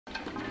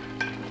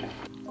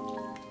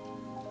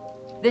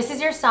This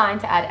is your sign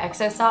to add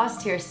XO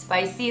sauce to your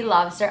spicy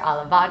lobster a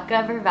la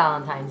vodka for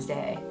Valentine's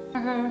Day.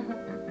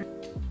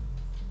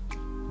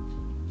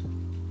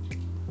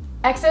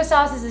 XO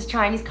sauce is this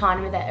Chinese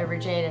condiment that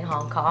originated in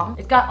Hong Kong.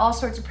 It's got all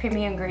sorts of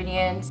premium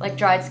ingredients like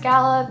dried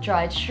scallop,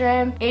 dried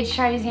shrimp, aged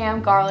Chinese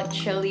ham, garlic,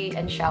 chili,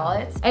 and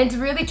shallots. And it's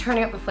really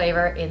turning up the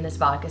flavor in this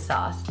vodka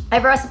sauce. I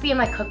have a recipe in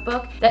my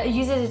cookbook that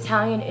uses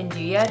Italian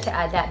andouille to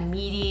add that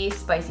meaty,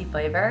 spicy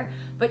flavor.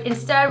 But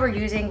instead we're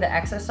using the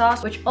XO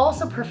sauce, which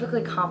also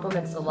perfectly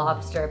complements the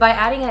lobster by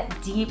adding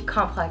that deep,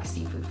 complex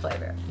seafood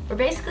flavor. We're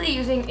basically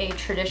using a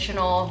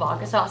traditional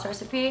vodka sauce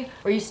recipe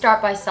where you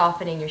start by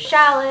softening your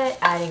shallot,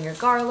 adding your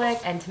garlic,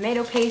 and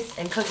tomato paste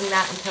and cooking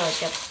that until it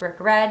gets brick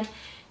red.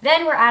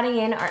 Then we're adding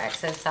in our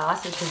XO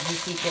sauce, which is the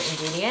secret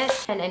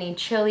ingredient, and any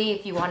chili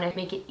if you want to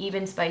make it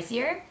even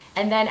spicier.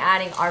 And then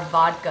adding our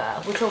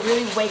vodka, which will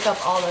really wake up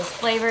all those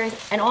flavors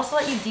and also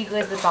let you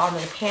deglaze the bottom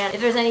of the pan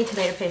if there's any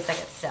tomato paste that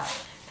gets stuck.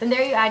 From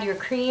there you add your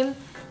cream.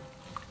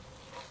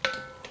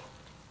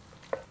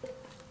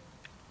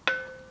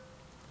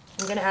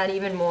 I'm gonna add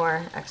even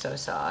more XO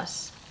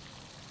sauce.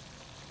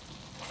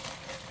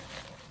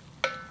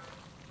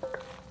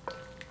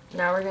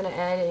 Now we're gonna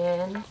add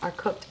in our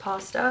cooked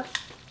pasta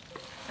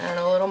and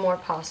a little more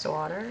pasta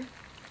water.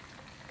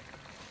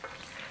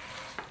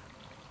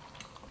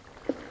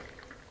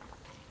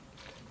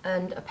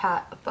 And a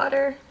pat of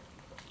butter,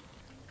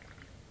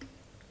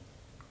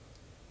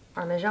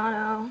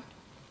 Parmigiano,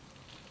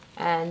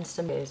 and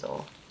some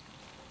basil.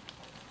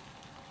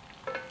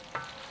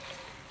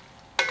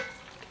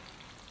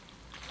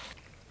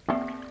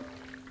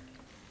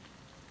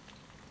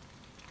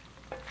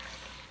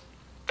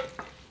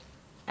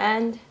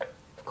 And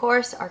of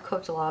course, our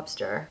cooked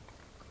lobster.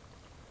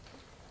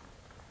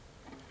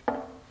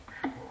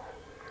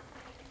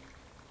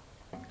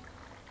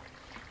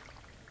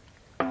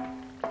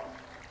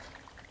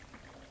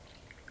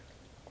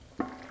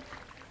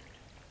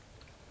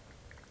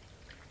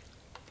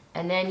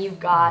 And then you've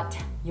got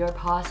your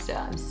pasta.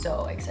 I'm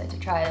so excited to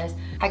try this.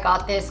 I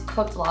got this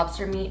cooked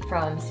lobster meat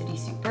from City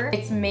Super.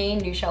 It's Maine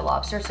new shell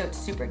lobster, so it's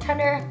super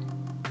tender.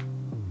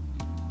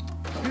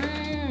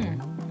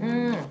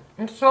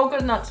 It's so good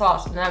in that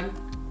sauce, and then,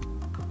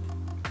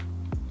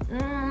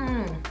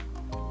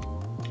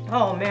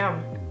 oh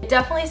man. It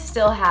definitely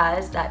still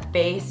has that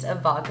base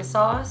of vodka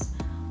sauce,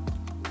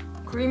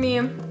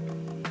 creamy,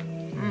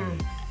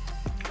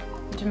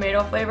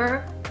 tomato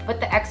flavor, but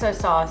the XO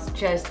sauce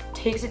just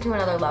takes it to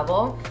another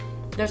level.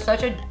 There's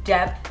such a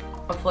depth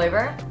of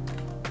flavor.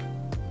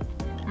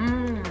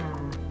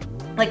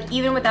 Like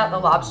even without the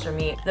lobster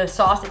meat, the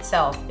sauce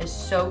itself is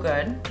so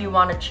good. If you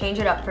want to change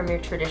it up from your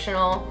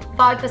traditional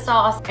vodka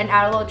sauce and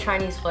add a little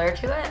Chinese flair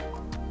to it.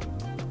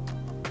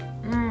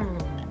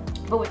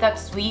 But with that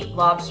sweet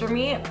lobster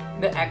meat,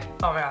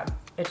 oh my god,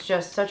 it's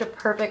just such a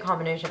perfect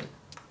combination.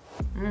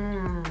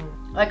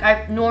 Like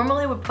I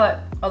normally would put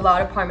a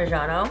lot of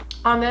Parmigiano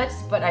on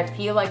this, but I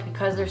feel like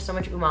because there's so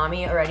much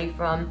umami already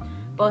from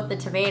both the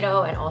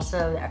tomato and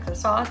also the XO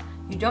sauce,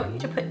 you don't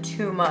need to put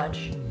too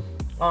much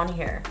on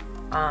here.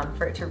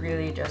 For it to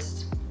really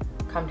just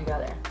come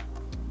together.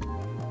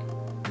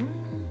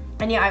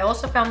 And yeah, I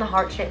also found the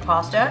heart-shaped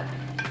pasta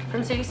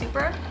from City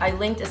Super. I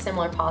linked a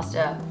similar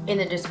pasta in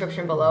the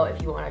description below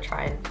if you want to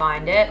try and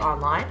find it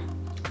online.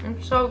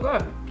 It's so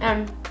good.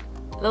 And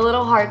the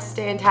little hearts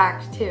stay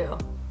intact too.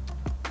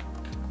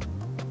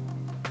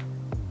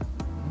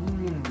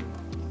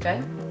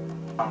 Good?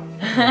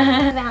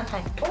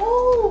 Valentine.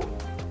 Oh!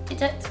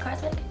 It's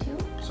cosmic too?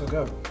 So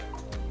good.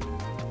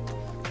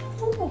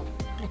 Ooh.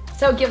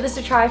 So give this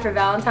a try for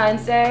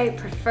Valentine's Day,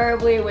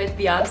 preferably with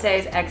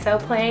Beyonce's XO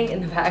playing in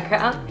the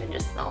background. It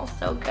just smells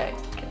so good.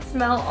 You can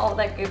smell all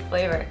that good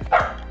flavor.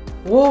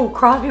 Whoa,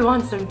 Crosby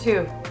wants some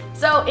too.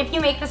 So if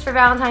you make this for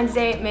Valentine's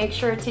Day, make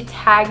sure to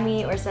tag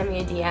me or send me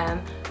a DM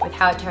with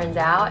how it turns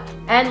out.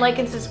 And like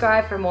and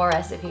subscribe for more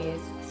recipes.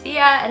 See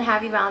ya and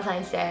happy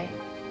Valentine's Day.